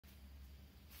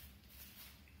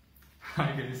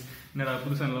Hi guys, என்னடா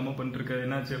புதுசாக இல்லாமல் பண்ணிருக்க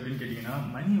என்னாச்சு அப்படின்னு கேட்டிங்கன்னா,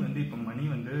 இப்போ மணி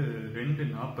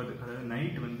 2:40, அதாவது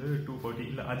நைட் 2:40,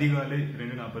 இல்லை அதிகாலை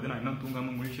 2:40. நான் இன்னும்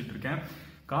தூங்காமல் முழிச்சிட்டு இருக்கேன்.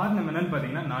 காரணம் என்னன்னு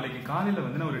பார்த்தீங்கன்னா, நாளைக்கு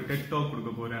காலையில் நான் ஒரு டெட் டாக்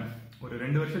கொடுக்க போகிறேன். ஒரு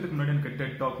 2 வருஷத்துக்கு முன்னாடி எனக்கு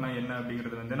டெட் டாக்னா என்ன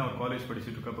அப்படிங்கிறது நான் ஒரு காலேஜ்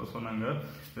படிச்சுட்டு இருக்கப்போ சொன்னாங்க.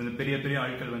 பெரிய பெரிய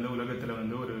ஆட்கள் உலகத்தில்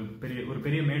ஒரு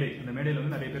பெரிய மேடை, அந்த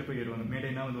மேடையில் நிறைய பேர் போய் ஏறுவாங்க.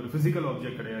 மேடைனா ஒரு பிசிக்கல்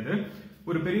ஆப்ஜெக்ட் கிடையாது,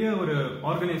 ஒரு பெரிய ஒரு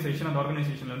ஆர்கனைசேஷன். அந்த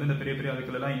ஆர்கனைசேஷன்ல இந்த பெரிய பெரிய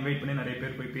ஆட்கள் எல்லாம் இன்வைட் பண்ணி நிறைய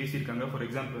பேர் போய் பேசியிருக்காங்க. ஃபார்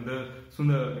எக்ஸாம்பிள்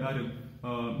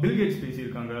பில்கேட்ஸ்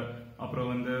பேசியிருக்காங்க.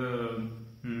 அப்புறம்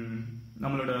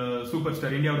நம்மளோட சூப்பர்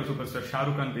ஸ்டார், இந்தியாவோட சூப்பர் ஸ்டார்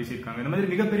ஷாருக் கான் பேசியிருக்காங்க. இந்த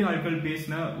மாதிரி மிகப்பெரிய ஆட்கள்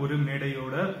பேசின ஒரு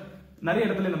மேடையோட நிறைய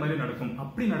இடத்துல இந்த மாதிரி நடக்கும்.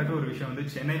 அப்படி நடக்கிற ஒரு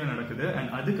விஷயம் சென்னையில நடக்குது.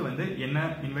 அண்ட் அதுக்கு என்ன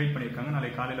இன்வைட் பண்ணிருக்காங்க.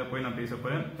 நாளைக்கு காலையில போய் நான் பேச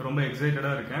போறேன். ரொம்ப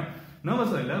எக்ஸைட்டடா இருக்கேன்.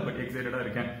 நர்வஸா இல்ல, பட் எக்ஸைட்டடா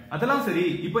இருக்கேன். அதெல்லாம் சரி,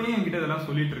 இப்போ ஏன் என்கிட்ட இதெல்லாம்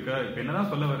சொல்லிட்டு இருக்க, இப்ப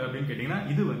என்னதான் சொல்ல வர அப்படின்னு கேட்டீங்கன்னா,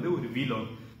 இது ஒரு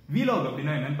வீலாக்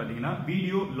அப்படின்னா என்னன்னு பாத்தீங்கன்னா,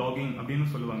 வீடியோ லாகிங் அப்படின்னு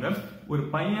சொல்லுவாங்க. ஒரு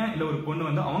பையன் இல்ல ஒரு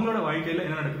பொண்ணு அவங்களோட வாழ்க்கையில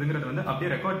என்ன நடக்குதுங்கிறத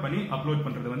அப்படியே ரெக்கார்ட் பண்ணி அப்லோட்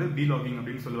பண்றது வீலாகிங்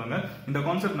அப்படின்னு சொல்லுவாங்க. இந்த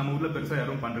கான்செப்ட் நம்ம ஊர்ல பெருசா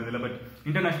யாரும் பண்றது இல்ல, பட்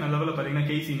இன்டர்நேஷனல் லெவல்ல பாத்தீங்கன்னா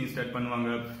கேசி ஸ்டார்ட் பண்ணுவாங்க.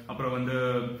 அப்புறம்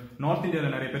நார்த்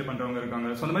இந்தியால நிறைய பேர் பண்றவங்க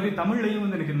இருக்காங்க. சோ அந்த மாதிரி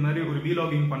தமிழ்லயும் எனக்கு இந்த மாதிரி ஒரு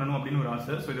வீலாகிங் பண்ணணும் அப்படின்னு ஒரு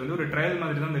ஆசை. சோ இது ஒரு ட்ரையல்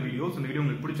மாதிரி தான் இந்த வீடியோஸ். இந்த வீடியோ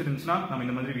உங்களுக்கு பிடிச்சிருந்துச்சுன்னா நம்ம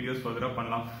இந்த மாதிரி வீடியோஸ் ஃபர்தரா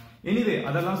பண்ணலாம். எனிவே,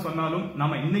 அதெல்லாம் சொன்னாலும்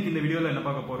நாம இன்னைக்கு இந்த வீடியோல என்ன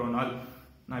பார்க்க போறோம்னா,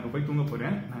 நான் இப்போ போய் தூங்க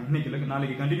போறேன். நான் இன்னைக்கு இல்லை,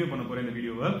 நாளைக்கு கண்டினியூ பண்ண போறேன் இந்த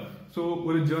வீடியோவை. ஸோ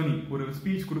ஒரு ஜேர்னி, ஒரு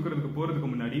ஸ்பீச் கொடுக்கறதுக்கு போறதுக்கு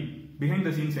முன்னாடி பிஹைண்ட்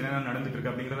த சீன்ஸ் என்ன நடந்துட்டு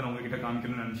இருக்கு அப்படிங்கறத நான் உங்ககிட்ட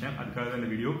காமிக்கணும்னு நினைச்சேன். அதுக்காக தான்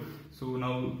இந்த வீடியோ. ஸோ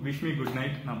நான் விஷ் மீ குட்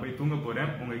நைட். நான் போய் தூங்க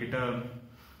போறேன். உங்ககிட்ட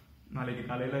நாளைக்கு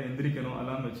காலையில எந்திரிக்கணும்,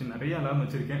 அலாம் வச்சு நிறைய அலாம்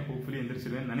வச்சிருக்கேன். ஹோப்ஃபுல்லி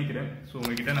எந்திரிச்சிருவேன் நினைக்கிறேன். ஸோ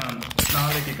உங்ககிட்ட நான்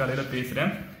நாளைக்கு காலையில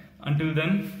பேசுறேன். அன்டில்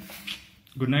தென்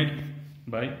குட் நைட்,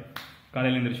 பாய்.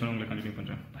 காலையில எந்திரிச்சோன்னு உங்களை கண்டினியூ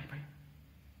பண்றேன். பாய் பாய்.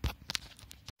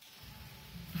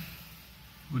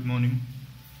 Good morning.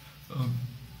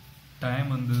 டைம்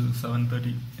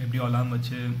 7:30. எப்படி அலாம்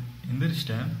வச்சு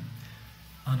எந்திரிச்சிட்டேன்.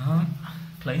 ஆனால்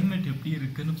கிளைமேட் எப்படி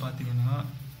இருக்குன்னு பார்த்தீங்கன்னா,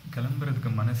 கிளம்புறதுக்கு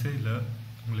மனசே இல்லை.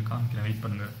 உங்களுக்கு காமிக்கிறேன், வெயிட்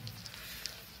பண்ணுங்க.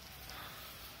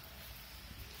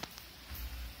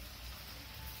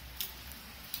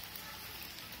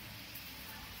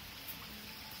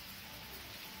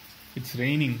 It's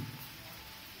raining.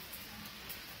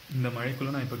 இந்த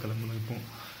மழைக்குள்ள நான் இப்போ கிளம்பணும். இப்போ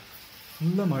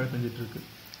ஃபுல்லாக மழை பெஞ்சிட்டு இருக்கு.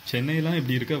 சென்னையெல்லாம்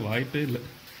இப்படி இருக்க வாய்ப்பே இல்லை.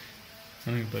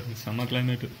 எனக்கு பாருங்க, செம்ம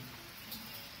கிளைமேட்டு.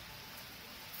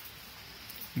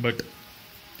 பட்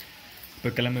இப்போ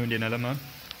கிளம்ப வேண்டிய நிலைமை.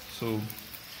 ஸோ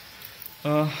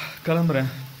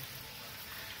கிளம்புறேன்.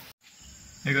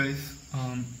 ஹே கைஸ்,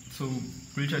 ஸோ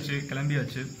குளிச்சாச்சு,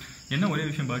 கிளம்பியாச்சு. என்ன ஒரே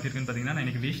விஷயம் பாக்கி இருக்குன்னு பார்த்தீங்கன்னா, நான்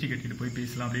எனக்கு வேஷ்டி கட்டிட்டு போய்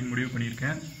பேசலாம் அப்படின்னு முடிவு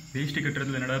பண்ணியிருக்கேன். வேஷ்டி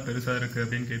கட்டுறதுல என்னடா பெருசாக இருக்குது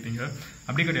அப்படின்னு கேட்பீங்க.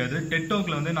 அப்படி கிடையாது. டெட்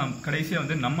டாக்ல நான்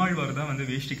கடைசியாக நம்மாழ்வார் தான்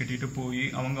வேஷ்டி கட்டிட்டு போய்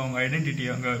அவங்க ஐடென்டிட்டி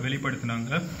அங்கே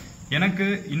வெளிப்படுத்தினாங்க. எனக்கு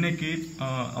இன்னைக்கு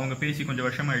அவங்க பேசி கொஞ்சம்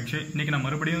வருஷம் ஆயிடுச்சு. இன்னைக்கு நான்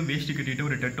மறுபடியும் வேஷ்டி கட்டிட்டு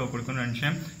ஒரு டெட் டாக் கொடுக்கணும்னு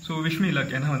நினைச்சேன். So wish me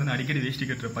luck. ஏன்னா நான் அடிக்கடி வேஷ்டி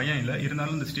கட்டுற பையன் இல்லை,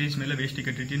 இருந்தாலும் இந்த ஸ்டேஜ் மேலே வேஷ்டி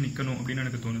கட்டிட்டு நிற்கணும் அப்படின்னு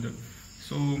எனக்கு தோணுது.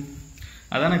 ஸோ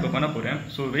அதான் நான் இப்போ பண்ண போறேன்.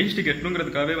 ஸோ வேஷ்டி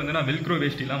கட்டணுங்கிறதுக்காகவே நான் வெல்க்ரோ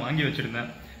வேஷ்டிலாம் வாங்கி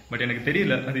வச்சிருந்தேன். பட் எனக்கு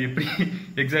தெரியல அது எப்படி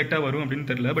எக்ஸாக்டாக வரும் அப்படின்னு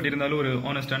தெரியல. பட் இருந்தாலும் ஒரு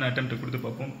ஆனஸ்டான அட்டெம்ப்ட் கொடுத்து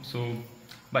பார்ப்போம். So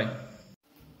bye.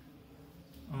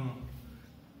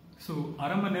 ஸோ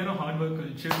அரை மணி நேரம் ஹார்ட் ஒர்க்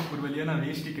கழிச்சு ஒரு வழியாக நான்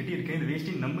வேஷ்டி கட்டி இருக்கேன். இந்த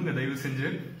வேஷ்டி நம்புங்க தயவு செஞ்சு.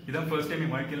 இதான் ஃபர்ஸ்ட் டைம்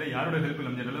என் வாழ்க்கையில் யாரோட ஹெல்ப்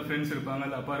இல்லை. நல்லா ஃப்ரெண்ட்ஸ் இருப்பாங்க,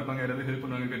 இல்லை அப்பா இருப்பாங்க, யாராவது ஹெல்ப்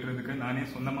பண்ணுவாங்க கட்டுறதுக்கு. நானே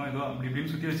சொந்தமாக ஏதோ அப்படி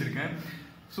இப்படின்னு சுற்றி வச்சிருக்கேன்.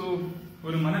 ஸோ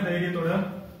ஒரு மன தைரியத்தோட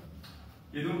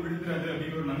எதுவும் விழுந்துடாது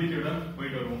அப்படிங்கிற ஒரு நம்பிக்கையோட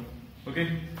போயிட்டு வருவோம். ஓகே,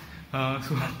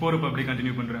 ஸோ போகிறப்ப அப்படியே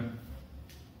கண்டினியூ பண்ணுறேன்.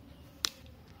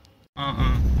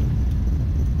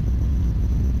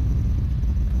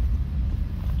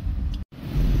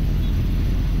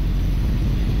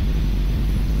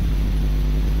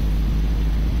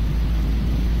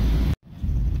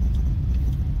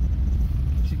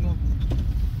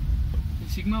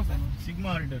 Sigma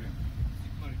alter.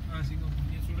 சிக்மா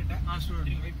நீ ஸ்டூடெண்டா?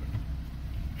 ஸ்டூடெண்ட். வெயிட் பண்ணு.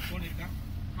 ஃபோன் இருக்கா?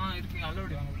 இருக்கு.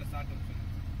 அலோட். வாங்க உள்ள ஸ்டார்ட் பண்ணு.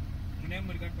 உங்க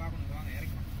நேம் இருக்கா பாக்கணும். வாங்க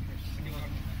இறங்கலாம். வண்டி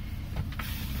வரணும்.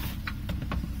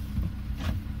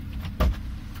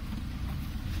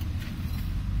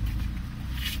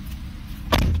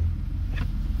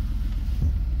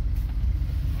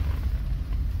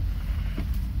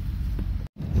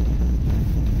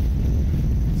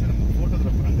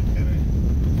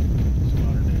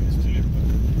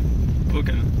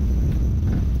 Okay.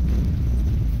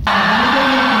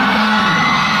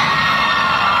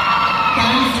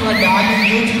 Thanks to our darling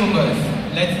YouTubers.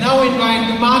 Let's now invite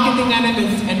the marketing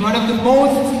analyst and one of the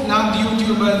most loved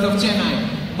YouTubers of Chennai,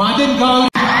 Madan Gowri.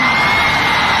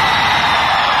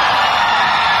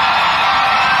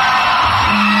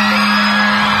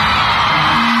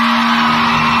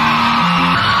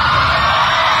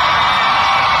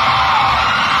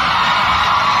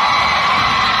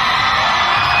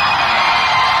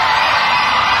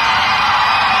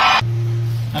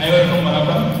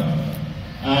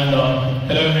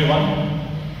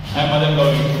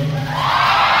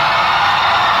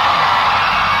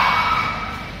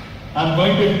 I'm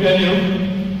going to tell you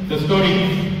the story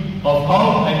of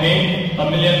how I made a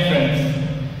million friends.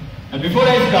 And before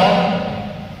I start,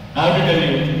 I have to tell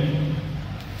you,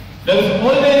 there is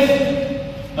always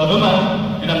a woman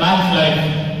in a man's life,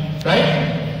 right?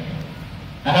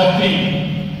 I have three.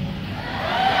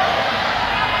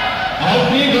 I have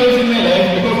three girls in my life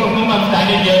because of whom I'm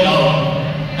standing here now.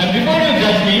 And before you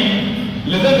judge me,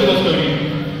 listen to the story.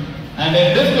 And in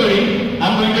this story,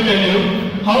 I'm going to tell you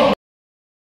how.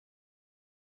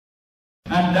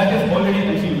 And that is already an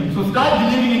achievement. So start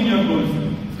believing in your goals.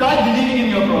 Start believing in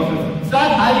your process.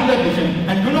 Start having that vision.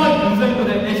 And do not listen to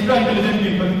the extra intelligent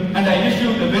people. And I wish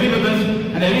you the very best.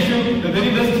 And I wish you the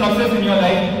very best success in your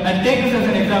life. And take this as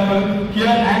an example. Here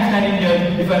I am standing here.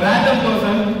 If a random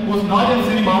person who's not in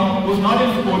cinema, who's not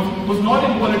in sports, who's not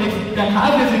in politics, can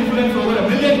have this influence over a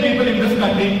million people in this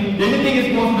country, anything is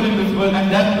possible in this world.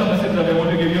 And that's the message that I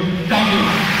want to give you. Thank you.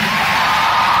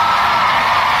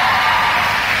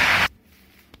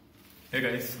 Hey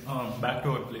guys, back to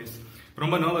our place.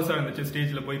 ரொம்ப நர்வஸா இருந்துச்சு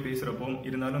ஸ்டேஜ்ல போய் பேசுறப்போ.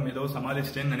 இருந்தாலும் ஏதோ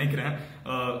சமாளிச்சிட்டேன்னு நினைக்கிறேன்.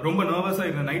 ரொம்ப நர்வஸா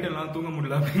இருந்த night எல்லாம் தூங்க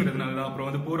முடியல அப்படிங்கிறதுனால தான். அப்புறம்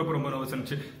வந்து போறப்ப ரொம்ப நர்வஸ்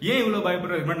இருந்துச்சு. ஏன் இவ்வளவு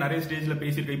பயப்படுற? நிறைய ஸ்டேஜ்ல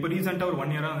பேசியிருக்கேன். இப்போ ரீசெண்டா ஒரு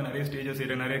 1 இயரா வந்து நிறைய ஸ்டேஜஸ்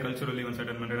செய்யறேன், நிறைய கல்ச்சுரல் ஈவென்ட்ஸ்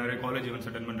அட்டென்ட் பண்றேன், நிறைய காலேஜ் ஈவென்ட்ஸ்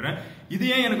அட்டென்ட் பண்றேன். இது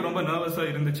ஏன் எனக்கு ரொம்ப நர்வஸா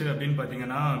இருந்துச்சு அப்படின்னு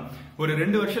பாத்தீங்கன்னா, ஒரு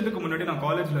 2 வருஷத்துக்கு முன்னாடி நான்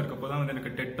காலேஜ்ல இருக்கப்போ தான் வந்து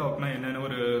எனக்கு டெட் டாக்னா என்னன்னு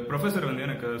ஒரு ப்ரொஃபசர் வந்து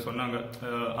எனக்கு சொன்னாங்க.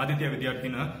 ஆதித்யா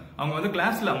வித்யார்த்தின்னு. அவங்க வந்து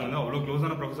கிளாஸ்ல அவங்க வந்து அவ்வளவு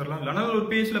க்ளோஸான ப்ரொஃபசர்லாம் இல்ல, ஒரு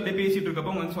பேஜ்ல அப்படியே பேசிட்டு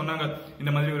இருக்கப்போ அவங்க வந்து சொன்னாங்க,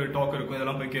 இந்த மாதிரி ஒரு டாக் இருக்கும்,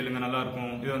 இதெல்லாம் போய் கேளுங்க, நல்லா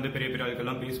இருக்கும், இது வந்து பெரிய பெரிய ஆட்கள்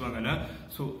எல்லாம் பேசுவாங்கன்னு.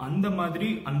 சோ அந்த மாதிரி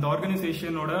அந்த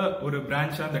ஆர்கனைசேஷனோட ஒரு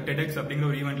பிரான்ச்சா அந்த டெடெக்ஸ் அப்படிங்கிற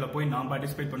ஒரு ஈவெண்ட்ல போய் நான்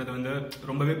பார்ட்டிசிபேட் பண்ணது வந்து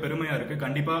ரொம்பவே பெருமையா இருக்கு.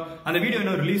 கண்டிப்பா அந்த வீடியோ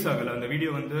இன்னும் ரிலீஸ் ஆகல. அந்த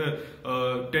வீடியோ வந்து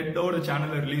டெட்டோட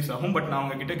சேனல்ல ரிலீஸ் ஆகும். பட் நான்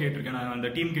அவங்க கிட்ட கேட்டிருக்கேன், நான்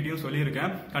அந்த டீம் கிட்டயும்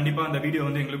சொல்லியிருக்கேன், கண்டிப்பா அந்த வீடியோ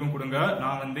வந்து எங்களுக்கும் கொடுங்க,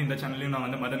 நான் வந்து இந்த சேனல்லையும் நான்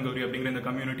வந்து மதன் கௌரி அப்படிங்கிற இந்த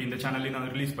கம்யூனிட்டி இந்த சேனல்லையும் நான்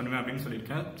ரிலீஸ் பண்ணுவேன் அப்படின்னு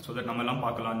சொல்லியிருக்கேன். சோ தட் நம்ம எல்லாம்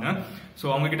பார்க்கலாம்னு. சோ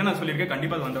அவங்க கிட்ட நான் சொல்லியிருக்கேன்,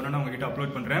 கண்டிப்பா அது வந்தோடனே அவங்க கிட்ட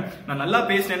அப்லோட் பண்றேன். நான் நல்லா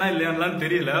பேசினேன்னா இல்லையான்னு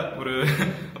தெரியல, ஒரு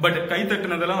பட் கை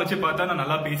தட்டுனதெல்லாம் வச்சு பார்த்தா நான்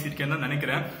நல்லா பேசியிருக்கேன்னு தான்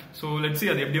நினைக்கிறேன். சோ லெட்ஸ் see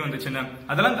அது எப்படி வந்துச்சுன்னு.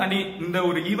 அதெல்லாம் தாண்டி இந்த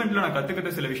ஒரு ஈவெண்ட்ல நான்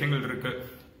கத்துக்கிட்ட சில விஷயங்கள் இருக்கு.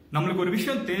 நம்மளுக்கு ஒரு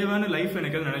விஷயம் தேவையான லைஃப்ல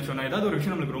எனக்கு நினைச்சோம்னா, ஏதாவது ஒரு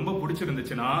விஷயம் நம்மளுக்கு ரொம்ப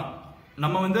பிடிச்சிருந்துச்சுன்னா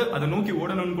நம்ம வந்து அதை நோக்கி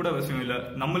ஓடணும்னு கூட அவசியம் இல்ல.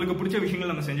 நம்மளுக்கு பிடிச்ச விஷயங்கள்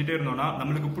நம்ம செஞ்சுட்டே இருந்தோம்னா,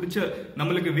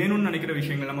 நம்மளுக்கு வேணும்னு நினைக்கிற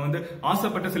விஷயங்கள், நம்ம வந்து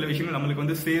ஆசைப்பட்ட சில விஷயங்கள் நம்மளுக்கு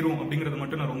வந்து சேரும் அப்படிங்கறது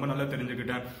மட்டும் நான் ரொம்ப நல்லா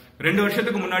தெரிஞ்சுக்கிட்டேன். 2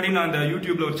 வருஷத்துக்கு முன்னாடி நான் அந்த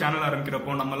யூடியூப்ல ஒரு சேனல்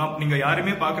ஆரம்பிக்கிறப்போ நம்மலாம் நீங்க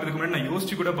யாருமே பாக்குறதுக்கு முன்னாடி நான்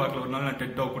யோசிச்சு கூட பார்க்கல ஒரு நாள் நான்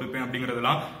டெட் டாக் கொடுப்பேன்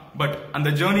அப்படிங்கறதெல்லாம். பட் அந்த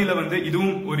ஜேர்னில வந்து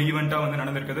இதுவும் ஒரு ஈவெண்டா வந்து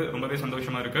நடந்திருக்கிறது ரொம்பவே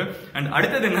சந்தோஷமா இருக்கு. அண்ட்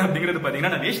அடுத்தது என்ன அப்படிங்கறது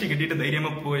பாத்தீங்கன்னா, நான் வேஷ்டி கட்டிட்டு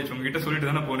தைரியமா போயிடுச்சு, உங்ககிட்ட சொல்லிட்டு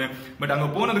தானே போனேன். பட் அங்க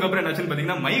போனதுக்கு அப்புறம் என்னாச்சுன்னு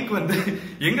பாத்தீங்கன்னா, மைக் வந்து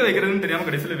எங்க வைக்கிறதுன்னு தெரியாம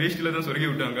கடைசியில வேஷ்டில தான் சொருகி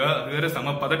விட்டாங்க. அது வேற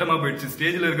செம பதட்டமா போயிடுச்சு.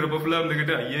 ஸ்டேஜ்ல இருக்கிறப்ப ஃபுல்லா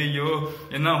இருந்துகிட்டு ஐயோ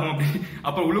என்ன ஆகும் அப்படி.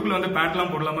 அப்ப உள்ளுக்குள்ள வந்து பேண்ட்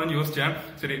எல்லாம் போடலாமான்னு யோசிச்சேன்.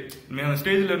 சரி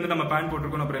ஸ்டேஜ்ல இருந்து நம்ம பேண்ட்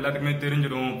போட்டிருக்கோம், அப்புறம் எல்லாத்துக்குமே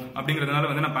தெரிஞ்சிடும் அப்படிங்கறதுனால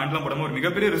வந்து நான் பேண்ட் எல்லாம் போடாம ஒரு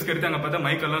மிகப்பெரிய ரிஸ்க் எடுத்து அங்க பார்த்தா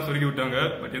மைக் எல்லாம் சொருகி விட்டாங்க.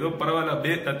 பட் ஏதோ பரவாயில்ல,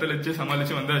 அப்படியே தத்தளிச்சு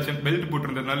சமாளிச்சு வந்தாச்சு. பெல்ட்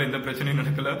போட்டிருந்ததுனால எந்த பிரச்சனையும்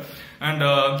நடக்கல. அண்ட்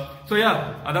சோ யா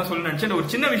அதான் சொல்ல நினைச்சேன். ஒரு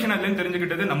சின்ன விஷயம் அதுல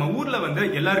தெரிஞ்சுக்கிட்டது, நம்ம ஊர்ல வந்து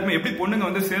எல்லாருக்குமே எப்படி பொண்ணுங்க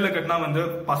வந்து சேலை கட்டினா வந்து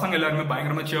பசங்க எல்லாருமே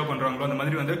பயங்கரமா சேவ் பண்றாங்களோ, அந்த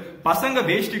மாதிரி வந்து பசங்க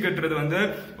வேஷ்டி கட்டுறது வந்து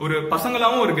ஒரு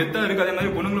பசங்களாவும் ஒரு கெத்தா இருக்கு. அதே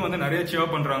மாதிரி பொண்ணுங்களும் வந்து நிறைய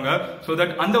சேவ் பண்றாங்க. சோ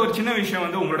தட் அந்த ஒரு சின்ன விஷயம்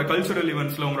வந்து உங்களோட கல்ச்சுரல்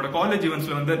ஈவென்ட்ஸ்ல, உங்களோட காலேஜ்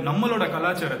ஈவென்ட்ஸ்ல வந்து நம்மளோட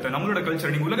கலாச்சாரத்தை, நம்மளோட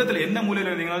கல்ச்சர், நீங்க உலகத்துல எந்த மூலையில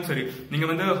இருந்தீங்கனாலும் சரி, நீங்க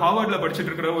வந்து ஹார்வர்ட்ல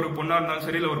படிச்சிட்டு இருக்கிற ஒரு பொண்ணா இருந்தாலும்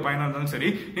சரி, இல்ல ஒரு பையனா இருந்தாலும் சரி,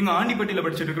 நீங்க ஆண்டிப்பட்டியில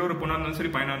படிச்சிட்டு இருக்கிற ஒரு பொண்ணா இருந்தாலும்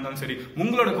சரி, பையனா இருந்தாலும் சரி,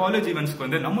 உங்களோட காலேஜ் ஈவென்ட்ஸ்க்கு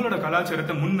வந்து நம்மளோட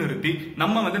கலாச்சாரத்தை முன்னிறுத்தி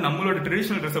நம்ம வந்து நம்மளோட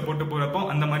ட்ரெடிஷனல் ட்ரெஸ் போட்டு போறப்போ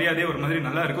அந்த மரியாதையே ஒரு மாதிரி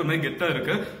நல்லா இருக்கு, ஒரு மாதிரி கெத்தா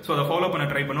இருக்கு. சோ அதை ஃபாலோ பண்ண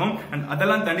ட்ரை பண்ணுவோம். அண்ட்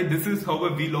அதெல்லாம் தாண்டி this is how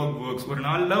a vlog works. ஒரு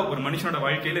நாள்ல ஒரு மனுஷனோட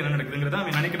வாழ்க்கையில என்ன நடக்குதுங்கிறத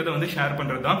அவன் நினைக்கிறத வந்து ஷேர்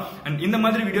பண்றது தான். அண்ட் இந்த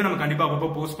மாதிரி வீடியோ நம்ம கண்டிப்பா அப்பப்போ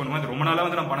போஸ்ட் பண்ணுவோம். அது ரொம்ப நாளா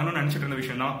வந்து நான் பண்ணணும்னு நினைச்சிட்டு இருந்த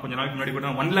விஷயம் தான். கொஞ்ச நாளைக்கு முன்னாடி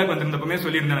கூட 1 lakh வந்திருந்தப்பமே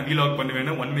சொல்லியிருந்தேன் நான் vlog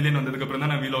பண்ணுவேன். 1 million வந்ததுக்கு அப்புறம்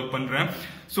தான் நான் vlog பண்றேன்.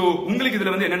 சோ உங்களுக்கு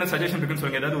இதுல வந்து என்னென்ன சஜஷன் இருக்குன்னு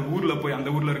சொல்லுங்க. ஏதாவது ஒரு ஊர்ல போய் அந்த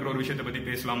ஊர்ல இருக்கிற ஒரு விஷயத்தை பத்தி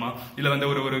பேசலாமா, இல்ல வந்து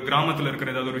ஒரு கிராமத்துல இருக்கிற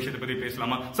ஏதாவது ஒரு விஷயத்தை பத்தி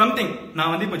பேசலாமா, சம்திங்.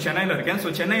 நான் வந்து இப்ப சென்னையில இருக்கேன். சோ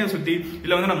சென்னையை சுத்தி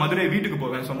இல்ல வந்து நான் மதுரை வீட்டுக்கு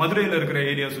போவேன். சோ மதுரையில இருக்கிற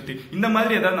ஏரியா சுத்தி இந்த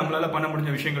மாதிரி ஏதாவது நம்மளால பண்ண முடிஞ்ச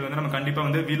விஷயங்கள் வந்து நம்ம கண்டிப்பா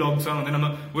வந்து vlogs-ஆ வந்து நம்ம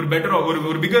ஒரு பெட்டர்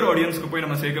ஒரு பிகர் ஆடியன்ஸ்க்கு போய்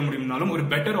நம்ம சேர்க்க முடியும்னாலும், ஒரு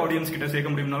பெட்டர் ஆடியன்ஸ் கிட்ட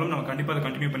சேர்க்க முடியும்னாலும் நம்ம கண்டிப்பா அதை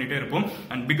கண்டினியூ பண்ணிட்டே இருப்போம்.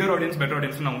 And figure audience better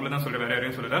audience நான் உங்களை தான் சொல்றேன், வேற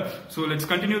யாரையும் சொல்லல. So let's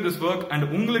continue this work. And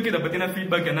உங்களுக்கு இதை பத்தின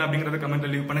ஃபீட்பேக் என்ன அப்படிங்கறத கமெண்ட்ல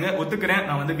லீவ் பண்ணுங்க. ஒத்துக்கிறேன்,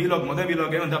 நான் வந்து முதல்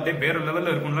vlog வந்து அப்படியே வேற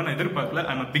லெவல்ல இருக்கும்னு நான் எதிர்பார்க்கல.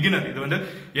 ஐ அம் a beginner. இது வந்து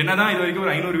என்னதான் இது வரைக்கும்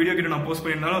ஒரு 500 வீடியோ கிட்ட நான் போஸ்ட்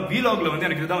பண்ணிருந்தாலும் vlogல வந்து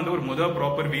எனக்கு இதுதான் வந்து ஒரு முதல்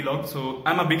proper vlog. So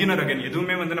I am a beginner again.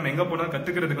 எதுவுமே வந்து நம்ம எங்க போனாலும்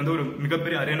கத்துக்கிறதுக்கு வந்து ஒரு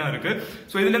மிகப்பெரிய அரேனா இருக்கு.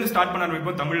 சோ இதுல இருந்து ஸ்டார்ட் பண்ண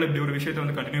ஆரம்பிப்போம். தமிழ்ல இப்படி ஒரு விஷயத்தை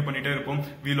வந்து கண்டினியூ பண்ணிட்டே இருப்போம்,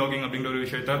 vlogging அப்படிங்கிற ஒரு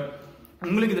விஷயத்தை.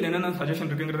 உங்களுக்கு இதுல என்னென்ன சஜஷன்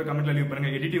இருக்குங்கிறத கமெண்ட்ல லீவ் பண்ணுங்க.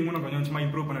 எடிட்டிங்கும் நான் கொஞ்சம் கொஞ்சமா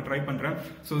இம்ப்ரூவ் பண்ண ட்ரை பண்றேன்.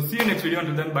 So see you next video.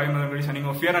 Until then, bye. Madan Gowri signing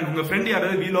off here. And உங்க ஃப்ரெண்ட்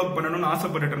யாராவது vlog பண்ணணும்னு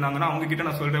ஆசைப்பட்டுட்டு இருந்தாங்கன்னா அவங்க கிட்ட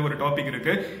நான் சொல்ற ஒரு டாபிக்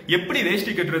இருக்கு. எப்படி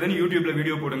வேஷ்டி கட்டுறதுன்னு யூடியூப்ல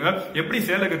வீடியோ போடுங்க, எப்படி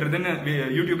சேலை கட்டுறதுன்னு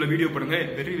யூடியூப்ல வீடியோ போடுங்க.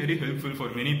 Very very helpful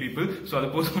for many people. So அதை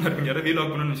போஸ்ட் பண்ண யாராவது vlog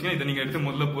பண்ணணும்னு வச்சுக்கோங்க, இதை நீங்க எடுத்து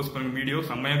முதல்ல போஸ்ட் பண்ணுங்க. வீடியோ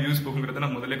செம்மையா வியூஸ் போகுங்கிறத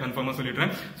நான் முதல்ல கன்ஃபார்மா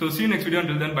சொல்லிடுறேன். So see you next video.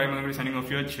 Until then, bye. Madan Gowri signing off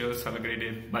here. Cheers. Have a great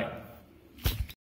day. Bye.